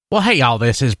Well, hey, y'all,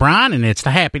 this is Brian, and it's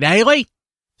the Happy Daily.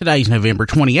 Today's November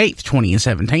 28th,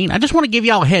 2017. I just want to give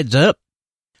y'all a heads up.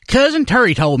 Cousin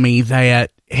Terry told me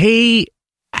that he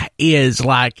is,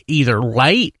 like, either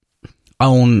late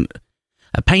on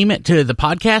a payment to the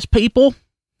podcast people,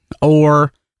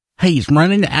 or he's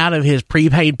running out of his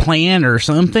prepaid plan or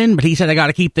something, but he said I got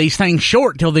to keep these things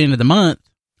short till the end of the month.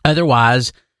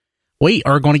 Otherwise, we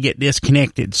are going to get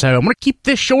disconnected. So I'm going to keep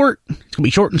this short. It's going to be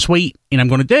short and sweet, and I'm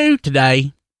going to do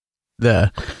today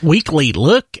the weekly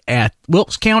look at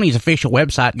Wilkes County's official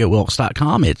website,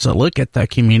 gowilkes.com. It's a look at the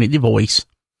community voice.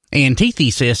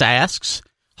 Antithesis asks,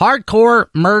 hardcore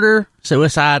murder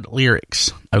suicide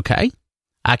lyrics. Okay.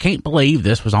 I can't believe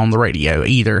this was on the radio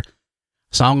either.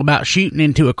 A song about shooting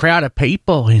into a crowd of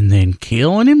people and then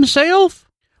killing himself?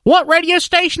 What radio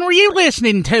station were you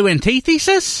listening to,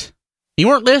 Antithesis? You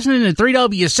weren't listening to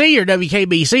 3WC or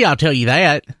WKBC, I'll tell you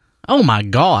that. Oh my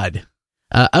God.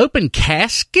 Open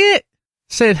Casket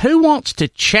said, who wants to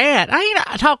chat? I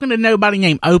ain't talking to nobody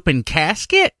named Open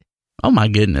Casket. Oh my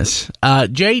goodness.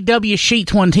 JW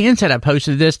Sheets 110 said I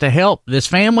posted this to help this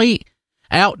family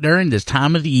out during this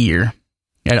time of the year.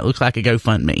 And it looks like a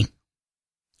GoFundMe.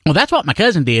 Well, that's what my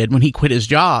cousin did when he quit his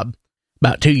job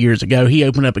about 2 years ago. He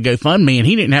opened up a GoFundMe and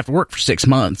he didn't have to work for 6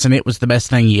 months, and it was the best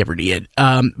thing he ever did.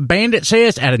 Bandit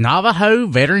says, at a Navajo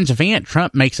veterans event,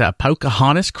 Trump makes a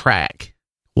Pocahontas crack.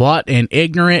 What an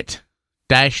ignorant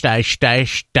ing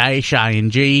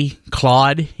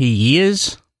clod he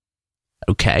is.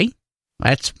 Okay.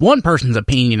 That's one person's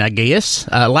opinion, I guess.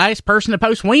 Last person to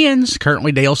post wins.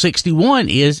 Currently, Dale61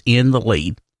 is in the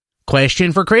lead.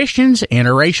 Question for Christians,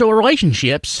 interracial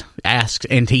relationships, asks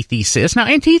Antithesis. Now,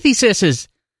 Antithesis has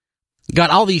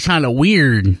got all these kind of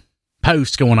weird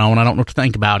posts going on. I don't know what to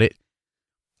think about it.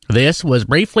 This was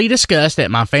briefly discussed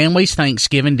at my family's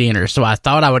Thanksgiving dinner, so I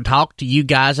thought I would talk to you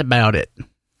guys about it.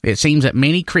 It seems that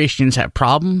many Christians have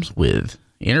problems with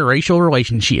interracial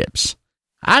relationships.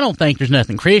 I don't think there's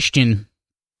nothing Christian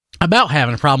about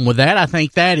having a problem with that. I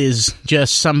think that is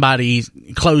just somebody's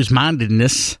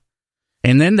closed-mindedness.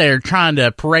 And then they're trying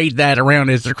to parade that around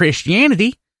as their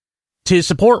Christianity to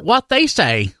support what they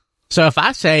say. So if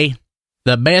I say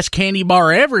the best candy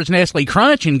bar ever is Nestle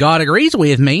Crunch and God agrees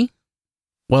with me,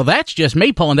 well, that's just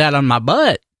me pulling that on my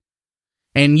butt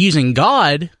and using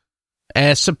God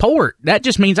as support. That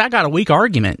just means I got a weak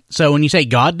argument. So when you say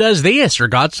God does this or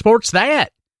God supports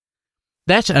that,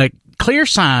 that's a clear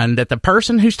sign that the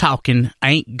person who's talking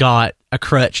ain't got a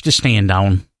crutch to stand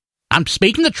on. I'm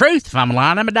speaking the truth. If I'm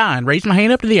lying, I'm dying. Raise my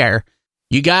hand up to the air.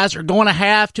 You guys are going to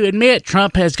have to admit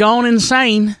Trump has gone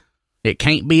insane. It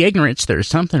can't be ignorance. There's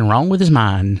something wrong with his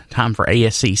mind. Time for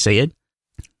ASC said.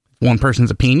 One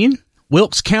person's opinion.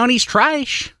 Wilkes County's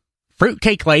trash.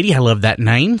 Fruitcake Lady, I love that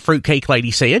name. Fruitcake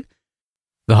Lady said,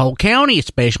 the whole county,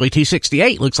 especially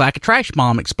 268, looks like a trash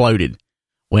bomb exploded.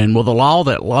 When will the law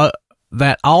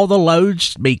that all the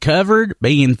loads be covered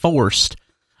be enforced?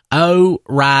 Oh,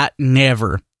 right,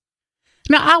 never.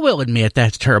 Now, I will admit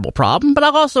that's a terrible problem, but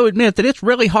I'll also admit that it's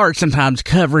really hard sometimes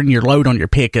covering your load on your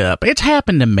pickup. It's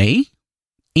happened to me,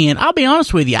 and I'll be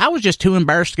honest with you, I was just too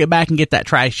embarrassed to go back and get that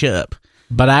trash up.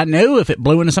 But I knew if it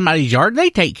blew into somebody's yard,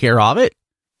 they'd take care of it.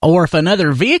 Or if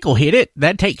another vehicle hit it,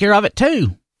 they'd take care of it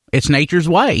too. It's nature's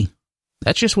way.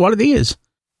 That's just what it is.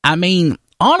 I mean,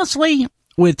 honestly,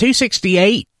 with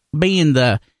 268 being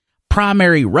the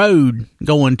primary road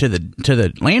going to the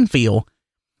landfill,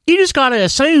 you just got to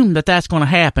assume that that's going to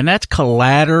happen. That's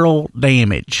collateral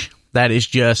damage. That is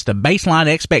just a baseline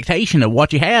expectation of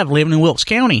what you have living in Wilkes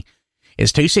County.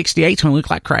 Is 268's going to look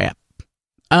like crap?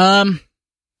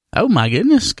 Oh my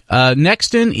goodness.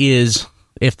 Next one is,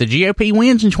 if the GOP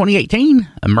wins in 2018,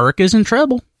 America's in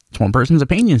trouble. It's one person's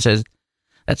opinion. Says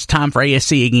that's time for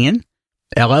ASC again.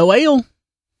 LOL.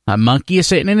 A monkey is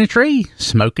sitting in a tree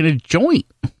smoking a joint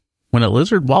when a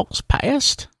lizard walks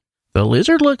past. The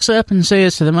lizard looks up and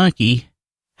says to the monkey,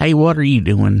 hey, what are you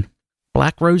doing?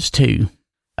 Black Rose 2.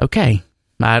 Okay.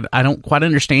 I don't quite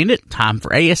understand it. Time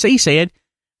for ASC said,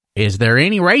 is there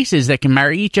any races that can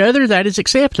marry each other that is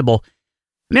acceptable?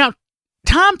 Now,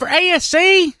 time for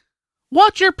ASC?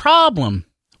 What's your problem?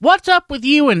 What's up with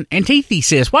you and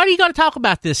Antithesis? Why do you got to talk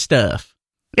about this stuff?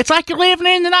 It's like you're living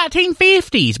in the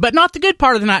 1950s, but not the good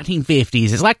part of the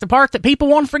 1950s. It's like the part that people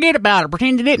want to forget about or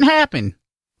pretend it didn't happen.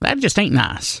 That just ain't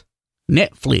nice.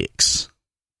 Netflix,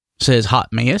 says Hot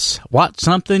Mess. What's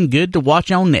something good to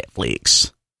watch on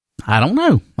Netflix? I don't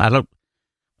know. I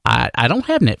don't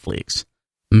have Netflix.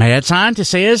 Mad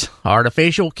Scientist says,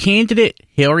 artificial candidate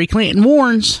Hillary Clinton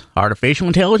warns, artificial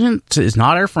intelligence is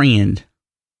not our friend.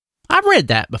 I've read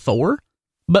that before,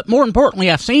 but more importantly,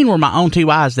 I've seen with my own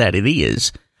two eyes that it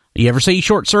is. You ever see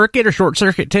Short Circuit or Short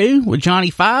Circuit 2 with Johnny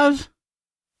Five?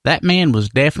 That man was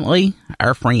definitely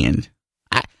our friend.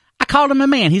 I called him a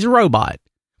man. He's a robot.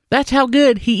 That's how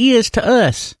good he is to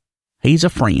us. He's a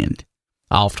friend.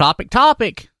 Off topic.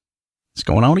 What's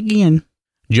going on again?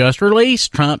 Just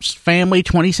released Trump's family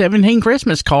 2017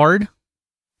 Christmas card.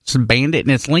 It's banned it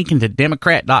and it's linking to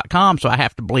Democrat.com, so I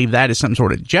have to believe that is some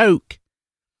sort of joke.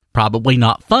 Probably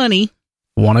not funny.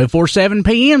 1047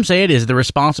 PM said, is the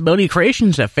responsibility of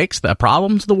Christians to fix the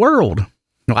problems of the world.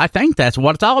 Well, I think that's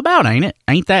what it's all about, ain't it?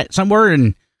 Ain't that somewhere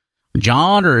in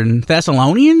John or in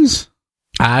Thessalonians?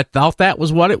 I thought that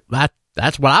was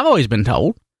that's what I've always been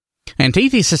told.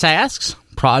 Antithesis asks,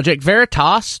 Project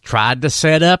Veritas tried to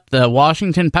set up the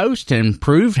Washington Post and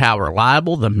proved how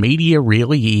reliable the media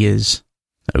really is.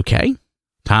 Okay.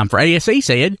 Time for ASE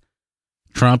said,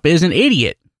 Trump is an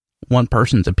idiot. One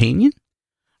person's opinion.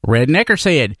 Rednecker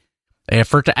said,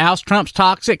 effort to oust Trump's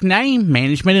toxic name,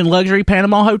 management in luxury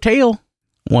Panama hotel.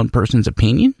 One person's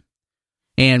opinion.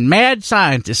 And Mad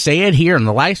Scientist said here in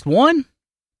the last one,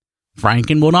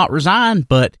 Franken will not resign,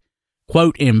 but,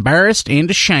 quote, embarrassed and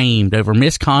ashamed over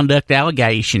misconduct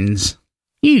allegations.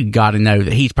 You gotta know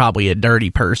that he's probably a dirty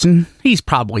person. He's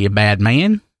probably a bad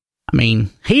man. I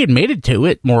mean, he admitted to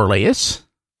it, more or less.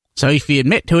 So if you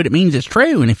admit to it, it means it's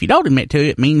true, and if you don't admit to it,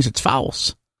 it means it's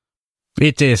false.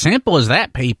 It's as simple as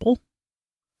that, people.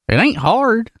 It ain't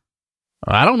hard.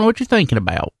 I don't know what you're thinking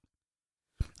about.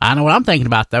 I know what I'm thinking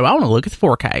about, though. I want to look at the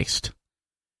forecast.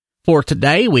 For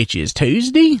today, which is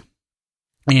Tuesday,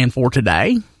 and for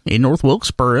today, in North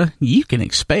Wilkesboro, you can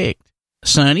expect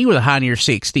sunny with a high near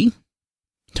 60.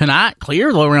 Tonight,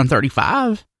 clear, low around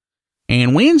 35.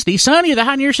 And Wednesday, sunny with a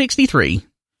high near 63.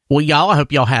 Well, y'all, I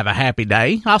hope y'all have a happy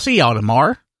day. I'll see y'all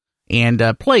tomorrow. And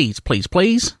please,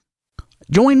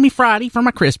 join me Friday for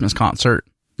my Christmas concert.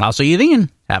 I'll see you then.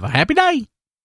 Have a happy day.